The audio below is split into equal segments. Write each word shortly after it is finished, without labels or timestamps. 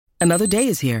Another day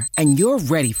is here, and you're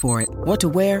ready for it. What to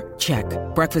wear? Check.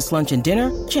 Breakfast, lunch, and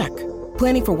dinner? Check.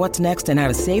 Planning for what's next and how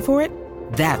to save for it?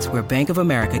 That's where Bank of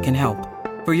America can help.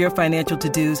 For your financial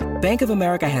to-dos, Bank of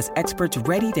America has experts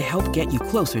ready to help get you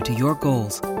closer to your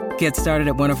goals. Get started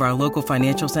at one of our local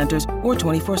financial centers or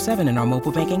 24/7 in our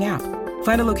mobile banking app.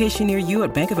 Find a location near you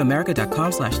at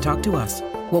bankofamerica.com/talktous.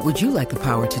 What would you like the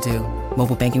power to do?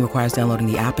 Mobile banking requires downloading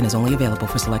the app and is only available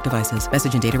for select devices.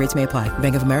 Message and data rates may apply.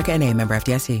 Bank of America N.A., member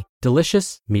FDIC.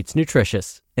 Delicious meets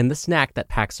nutritious in the snack that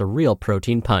packs a real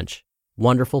protein punch.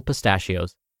 Wonderful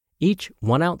Pistachios. Each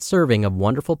 1 ounce serving of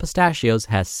Wonderful Pistachios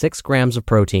has 6 grams of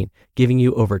protein, giving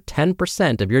you over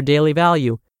 10% of your daily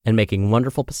value and making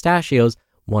Wonderful Pistachios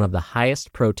one of the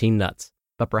highest protein nuts.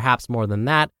 But perhaps more than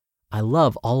that, I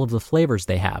love all of the flavors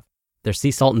they have. Their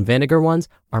sea salt and vinegar ones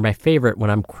are my favorite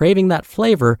when I'm craving that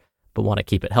flavor but want to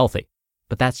keep it healthy.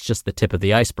 But that's just the tip of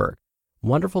the iceberg.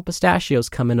 Wonderful Pistachios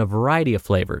come in a variety of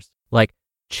flavors, like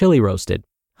chili roasted,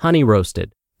 honey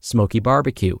roasted, smoky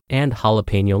barbecue, and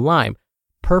jalapeno lime,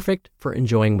 perfect for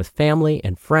enjoying with family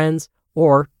and friends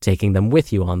or taking them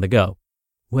with you on the go.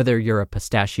 Whether you're a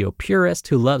pistachio purist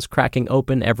who loves cracking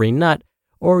open every nut,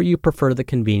 or you prefer the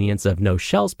convenience of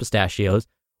no-shells pistachios,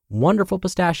 Wonderful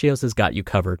Pistachios has got you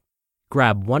covered.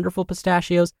 Grab Wonderful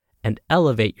Pistachios and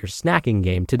elevate your snacking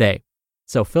game today.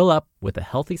 So fill up with a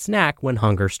healthy snack when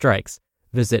hunger strikes.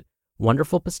 Visit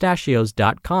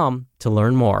wonderfulpistachios.com to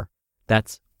learn more.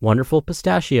 That's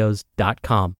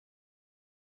wonderfulpistachios.com.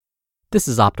 This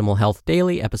is Optimal Health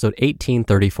Daily, episode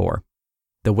 1834.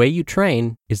 The Way You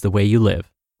Train is the Way You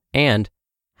Live. And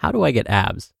How Do I Get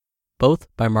Abs? Both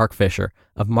by Mark Fisher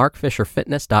of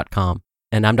markfisherfitness.com.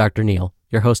 And I'm Dr. Neil,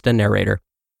 your host and narrator.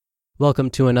 Welcome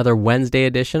to another Wednesday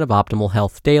edition of Optimal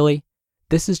Health Daily.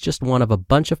 This is just one of a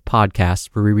bunch of podcasts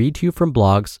where we read to you from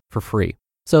blogs for free,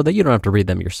 so that you don't have to read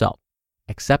them yourself.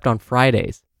 Except on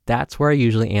Fridays, that's where I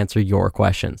usually answer your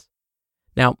questions.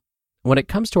 Now, when it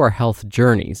comes to our health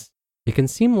journeys, it can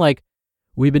seem like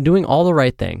we've been doing all the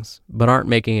right things, but aren't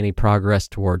making any progress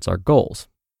towards our goals.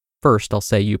 First, I'll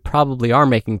say you probably are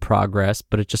making progress,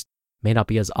 but it just may not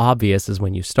be as obvious as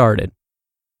when you started.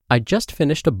 I just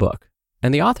finished a book,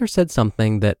 and the author said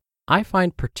something that I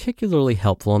find particularly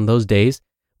helpful in those days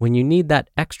when you need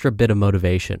that extra bit of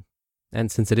motivation.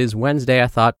 And since it is Wednesday, I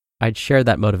thought I'd share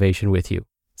that motivation with you.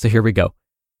 So here we go.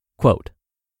 Quote,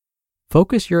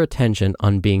 "Focus your attention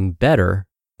on being better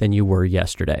than you were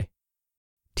yesterday."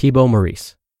 Thibaut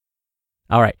Maurice.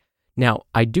 All right. Now,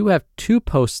 I do have 2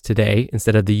 posts today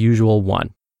instead of the usual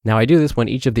one. Now, I do this when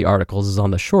each of the articles is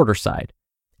on the shorter side.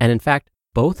 And in fact,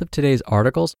 both of today's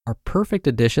articles are perfect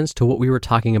additions to what we were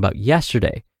talking about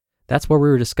yesterday. That's where we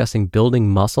were discussing building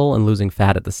muscle and losing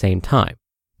fat at the same time.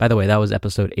 By the way, that was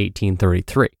episode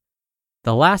 1833.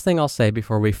 The last thing I'll say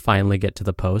before we finally get to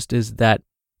the post is that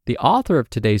the author of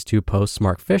today's 2 posts,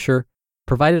 Mark Fisher,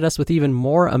 provided us with even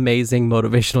more amazing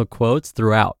motivational quotes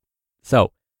throughout.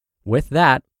 So, with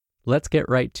that, let's get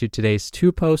right to today's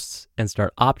 2 posts and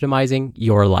start optimizing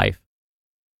your life.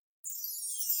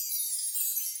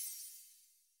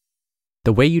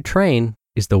 The Way You Train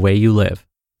is the Way You Live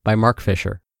by Mark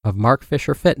Fisher of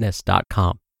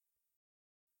markfisherfitness.com.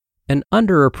 An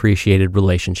underappreciated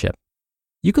relationship.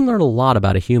 You can learn a lot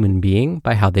about a human being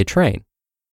by how they train.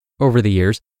 Over the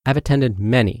years, I've attended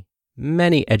many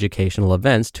educational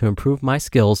events to improve my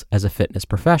skills as a fitness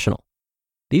professional.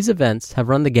 These events have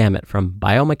run the gamut from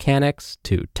biomechanics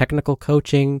to technical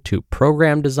coaching to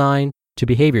program design to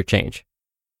behavior change.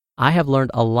 I have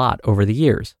learned a lot over the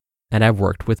years, and I've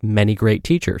worked with many great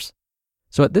teachers.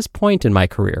 So at this point in my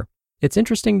career, it's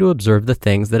interesting to observe the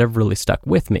things that have really stuck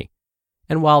with me.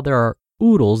 And while there are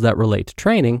oodles that relate to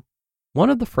training, one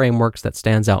of the frameworks that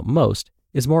stands out most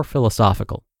is more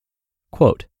philosophical.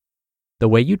 Quote, "The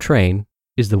way you train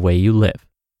is the way you live."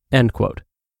 End quote.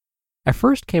 I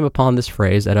first came upon this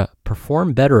phrase at a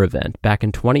Perform Better event back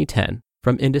in 2010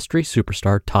 from industry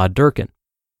superstar Todd Durkin.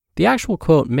 The actual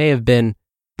quote may have been,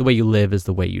 "The way you live is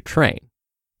the way you train."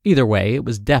 Either way, it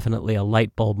was definitely a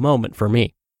light bulb moment for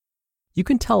me. You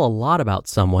can tell a lot about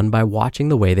someone by watching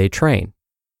the way they train.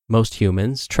 Most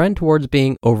humans trend towards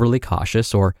being overly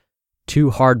cautious or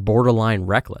too hard borderline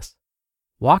reckless.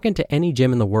 Walk into any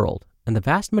gym in the world, and the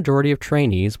vast majority of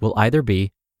trainees will either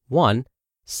be, 1,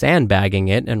 sandbagging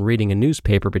it and reading a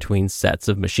newspaper between sets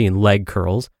of machine leg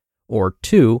curls, or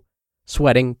 2,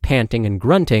 sweating, panting, and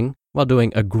grunting while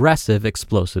doing aggressive,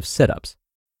 explosive sit-ups.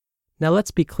 Now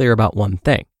let's be clear about one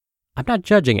thing. I'm not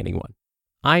judging anyone.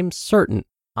 I'm certain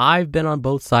I've been on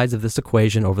both sides of this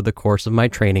equation over the course of my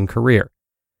training career.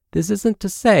 This isn't to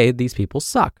say these people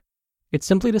suck. It's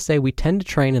simply to say we tend to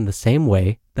train in the same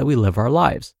way that we live our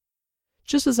lives.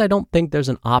 Just as I don't think there's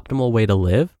an optimal way to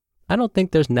live, I don't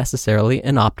think there's necessarily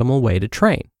an optimal way to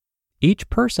train. Each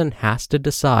person has to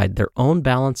decide their own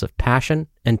balance of passion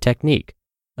and technique,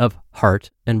 of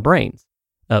heart and brains,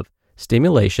 of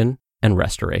stimulation and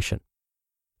restoration.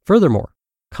 Furthermore,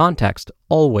 context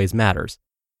always matters.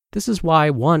 This is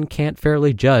why one can't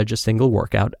fairly judge a single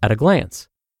workout at a glance.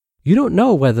 You don't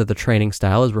know whether the training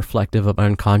style is reflective of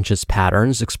unconscious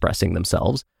patterns expressing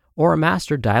themselves, or a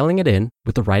master dialing it in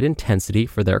with the right intensity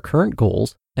for their current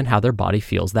goals and how their body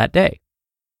feels that day.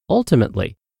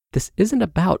 Ultimately, this isn't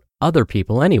about other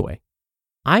people anyway.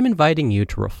 I'm inviting you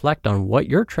to reflect on what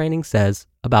your training says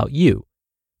about you,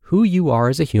 who you are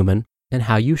as a human, and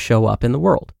how you show up in the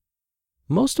world.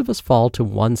 Most of us fall to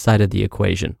one side of the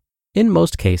equation. In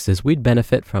most cases, we'd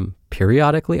benefit from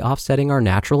periodically offsetting our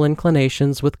natural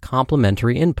inclinations with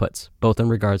complementary inputs, both in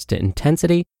regards to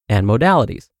intensity and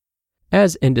modalities.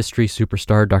 As industry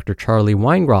superstar Dr. Charlie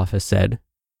Weingroff has said,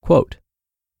 quote,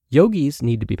 "Yogis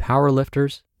need to be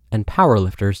powerlifters, and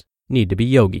powerlifters need to be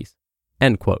yogis,"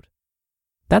 end quote.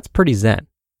 That's pretty zen.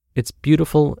 It's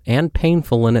beautiful and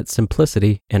painful in its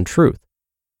simplicity and truth.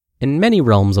 In many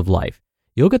realms of life,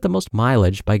 you'll get the most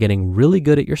mileage by getting really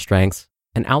good at your strengths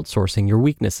and outsourcing your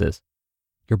weaknesses.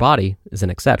 Your body is an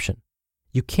exception.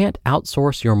 You can't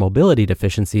outsource your mobility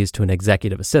deficiencies to an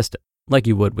executive assistant, like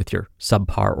you would with your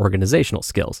subpar organizational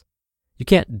skills. You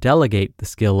can't delegate the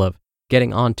skill of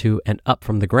getting onto and up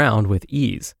from the ground with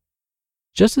ease.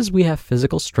 Just as we have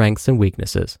physical strengths and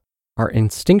weaknesses, our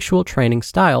instinctual training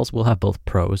styles will have both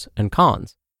pros and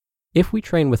cons. If we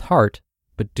train with heart,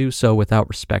 but do so without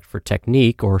respect for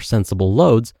technique or sensible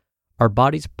loads, our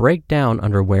bodies break down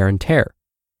under wear and tear.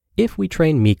 If we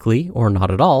train meekly or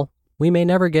not at all, we may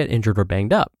never get injured or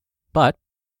banged up, but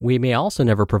we may also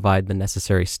never provide the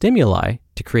necessary stimuli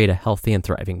to create a healthy and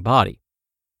thriving body.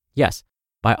 Yes,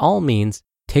 by all means,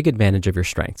 take advantage of your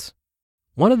strengths.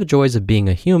 One of the joys of being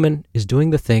a human is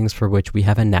doing the things for which we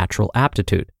have a natural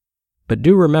aptitude. But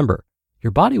do remember,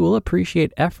 your body will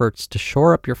appreciate efforts to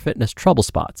shore up your fitness trouble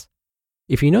spots.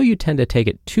 If you know you tend to take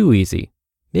it too easy,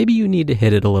 maybe you need to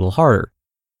hit it a little harder.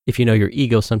 If you know your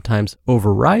ego sometimes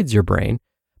overrides your brain,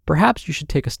 perhaps you should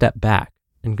take a step back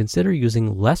and consider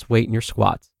using less weight in your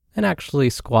squats, and actually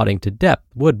squatting to depth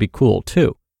would be cool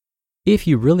too. If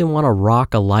you really want to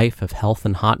rock a life of health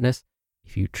and hotness,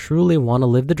 if you truly want to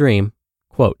live the dream,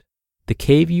 quote, "The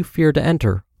cave you fear to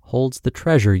enter holds the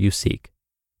treasure you seek."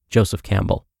 Joseph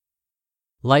Campbell.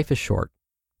 Life is short.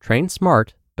 Train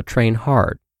smart, but train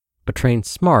hard. But train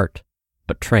smart,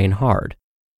 but train hard.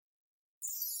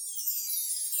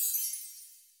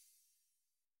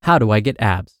 How Do I Get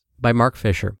Abs? By Mark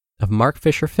Fisher of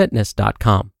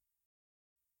markfisherfitness.com.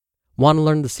 Want to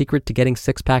learn the secret to getting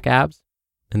six-pack abs?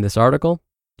 In this article,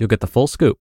 you'll get the full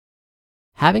scoop.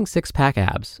 Having six-pack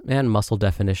abs, and muscle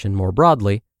definition more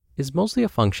broadly, is mostly a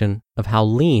function of how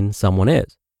lean someone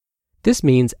is. This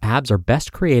means abs are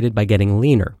best created by getting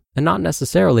leaner, and not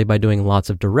necessarily by doing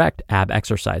lots of direct ab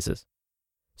exercises.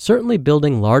 Certainly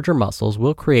building larger muscles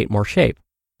will create more shape,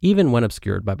 even when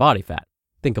obscured by body fat.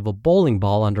 Think of a bowling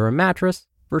ball under a mattress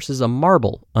versus a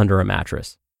marble under a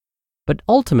mattress. But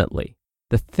ultimately,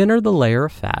 the thinner the layer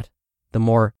of fat, the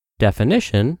more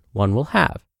definition one will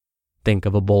have. Think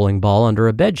of a bowling ball under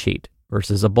a bedsheet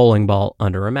versus a bowling ball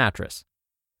under a mattress.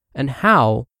 And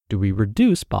how do we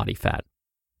reduce body fat?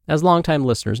 As longtime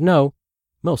listeners know,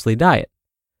 mostly diet.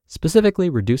 Specifically,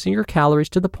 reducing your calories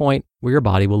to the point where your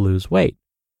body will lose weight.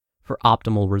 For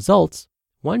optimal results,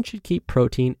 one should keep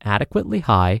protein adequately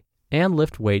high and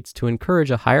lift weights to encourage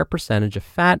a higher percentage of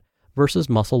fat versus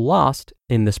muscle lost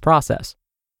in this process.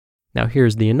 Now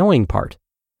here's the annoying part.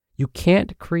 You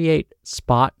can't create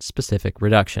spot-specific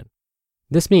reduction.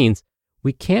 This means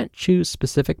we can't choose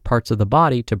specific parts of the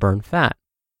body to burn fat.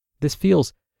 This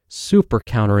feels super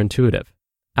counterintuitive.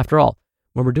 After all,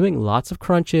 when we're doing lots of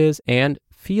crunches and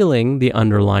feeling the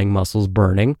underlying muscles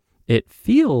burning, it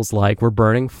feels like we're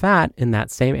burning fat in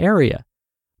that same area.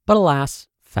 But alas,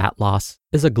 fat loss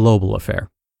is a global affair.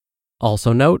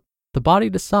 Also note, the body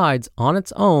decides on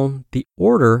its own the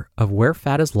order of where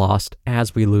fat is lost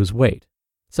as we lose weight.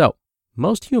 So,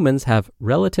 most humans have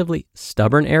relatively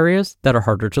stubborn areas that are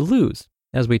harder to lose,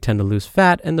 as we tend to lose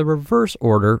fat in the reverse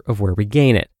order of where we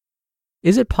gain it.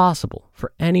 Is it possible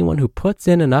for anyone who puts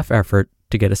in enough effort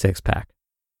to get a six-pack?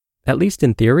 At least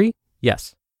in theory,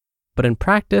 yes. But in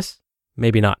practice,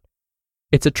 maybe not.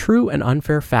 It's a true and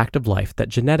unfair fact of life that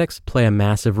genetics play a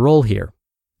massive role here,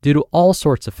 due to all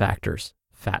sorts of factors: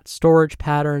 fat storage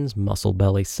patterns, muscle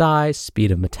belly size, speed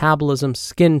of metabolism,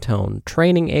 skin tone,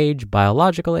 training age,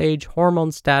 biological age,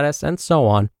 hormone status, and so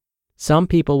on. Some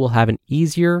people will have an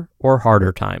easier or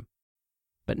harder time.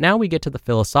 But now we get to the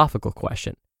philosophical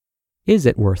question. Is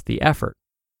it worth the effort?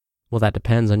 Well, that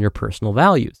depends on your personal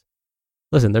values.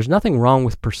 Listen, there's nothing wrong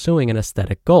with pursuing an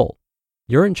aesthetic goal.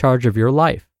 You're in charge of your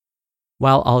life.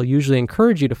 While I'll usually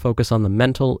encourage you to focus on the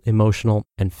mental, emotional,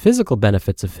 and physical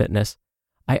benefits of fitness,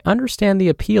 I understand the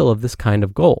appeal of this kind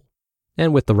of goal.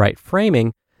 And with the right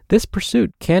framing, this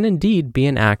pursuit can indeed be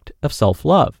an act of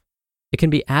self-love. It can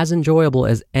be as enjoyable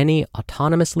as any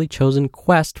autonomously chosen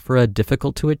quest for a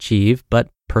difficult-to-achieve but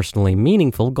personally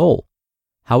meaningful goal.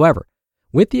 However,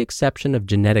 with the exception of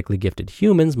genetically gifted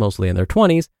humans, mostly in their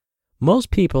 20s, most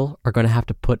people are going to have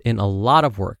to put in a lot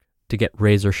of work to get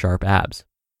razor-sharp abs.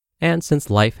 And since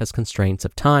life has constraints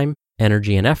of time,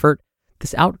 energy, and effort,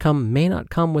 this outcome may not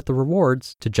come with the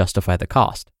rewards to justify the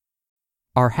cost.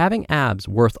 Are having abs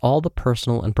worth all the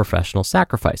personal and professional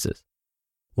sacrifices?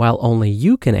 While only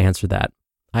you can answer that,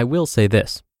 I will say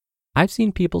this. I've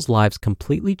seen people's lives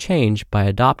completely change by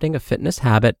adopting a fitness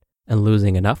habit and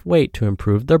losing enough weight to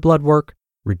improve their blood work,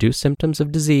 reduce symptoms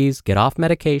of disease, get off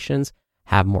medications,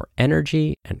 have more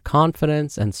energy and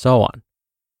confidence, and so on.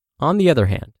 On the other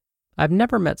hand, I've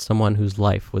never met someone whose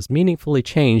life was meaningfully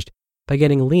changed by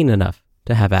getting lean enough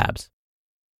to have abs.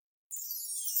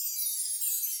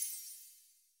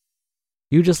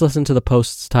 You just listened to the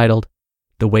posts titled,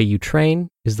 "The Way You Train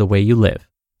is the Way You Live,"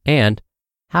 and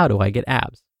 "How Do I Get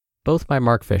Abs?" both by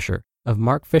Mark Fisher of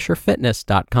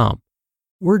markfisherfitness.com.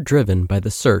 We're driven by the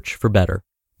search for better,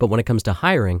 but when it comes to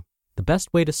hiring, the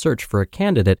best way to search for a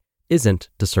candidate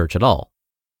isn't to search at all.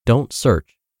 Don't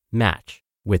search, match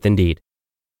with Indeed.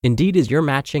 Indeed is your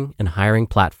matching and hiring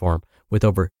platform with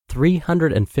over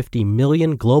 350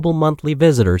 million global monthly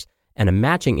visitors and a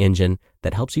matching engine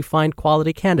that helps you find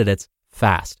quality candidates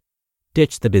fast.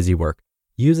 Ditch the busy work.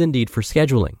 Use Indeed for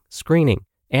scheduling, screening,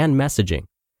 and messaging.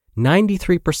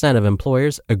 93% of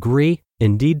employers agree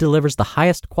Indeed delivers the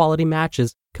highest quality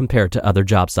matches compared to other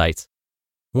job sites.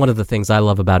 One of the things I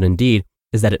love about Indeed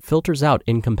is that it filters out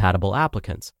incompatible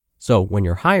applicants. So when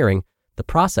you're hiring, the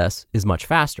process is much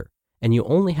faster, and you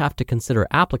only have to consider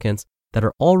applicants that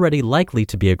are already likely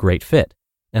to be a great fit.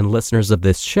 And listeners of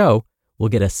this show will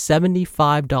get a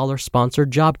 $75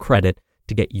 sponsored job credit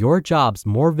to get your jobs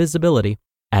more visibility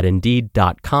at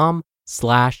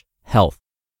Indeed.com/health.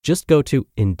 Just go to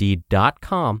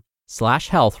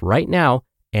Indeed.com/health right now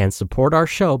and support our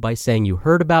show by saying you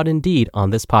heard about Indeed on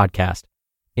this podcast.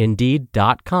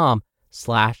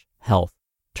 Indeed.com/health.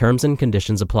 Terms and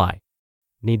conditions apply.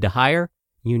 Need to hire?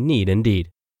 You need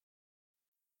Indeed.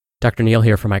 Dr. Neal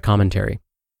here for my commentary.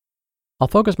 I'll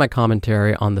focus my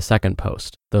commentary on the second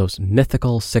post, those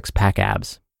mythical six-pack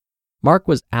abs. Mark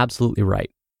was absolutely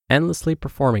right. Endlessly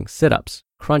performing sit-ups,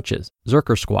 crunches,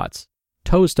 Zercher squats,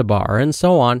 toes to bar, and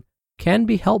so on can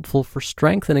be helpful for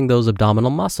strengthening those abdominal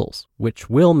muscles, which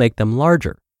will make them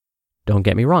larger. Don't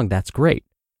get me wrong, that's great.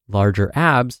 Larger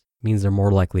abs means they're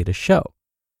more likely to show.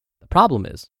 The problem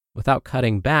is, without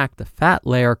cutting back the fat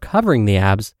layer covering the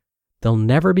abs, they'll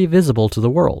never be visible to the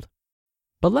world.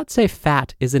 But let's say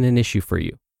fat isn't an issue for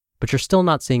you, but you're still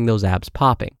not seeing those abs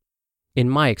popping. In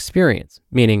my experience,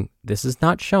 meaning this is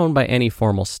not shown by any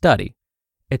formal study,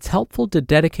 it's helpful to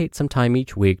dedicate some time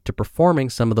each week to performing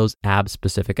some of those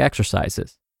ab-specific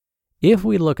exercises. If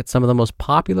we look at some of the most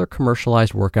popular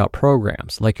commercialized workout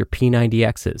programs, like your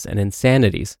P90Xs and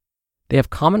Insanities, they have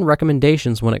common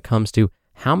recommendations when it comes to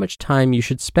how much time you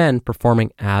should spend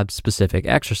performing ab-specific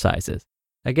exercises.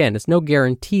 Again, it's no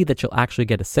guarantee that you'll actually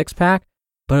get a six-pack,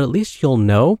 but at least you'll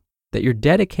know that you're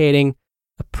dedicating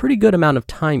a pretty good amount of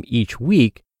time each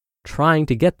week trying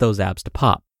to get those abs to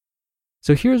pop.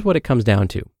 So here's what it comes down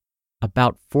to.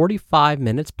 About 45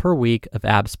 minutes per week of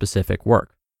ab-specific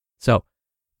work. So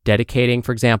dedicating,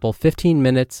 for example, 15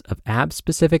 minutes of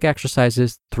ab-specific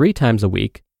exercises 3 times a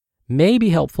week may be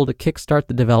helpful to kickstart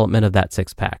the development of that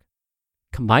six-pack.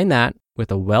 Combine that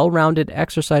with a well-rounded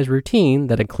exercise routine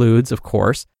that includes, of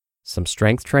course, some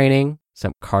strength training,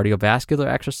 some cardiovascular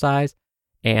exercise,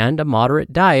 and a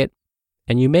moderate diet,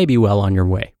 and you may be well on your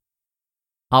way.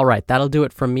 All right, that'll do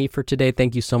it from me for today.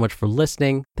 Thank you so much for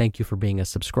listening. Thank you for being a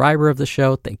subscriber of the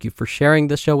show. Thank you for sharing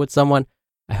the show with someone.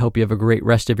 I hope you have a great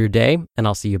rest of your day, and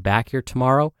I'll see you back here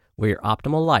tomorrow where your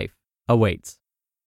optimal life awaits.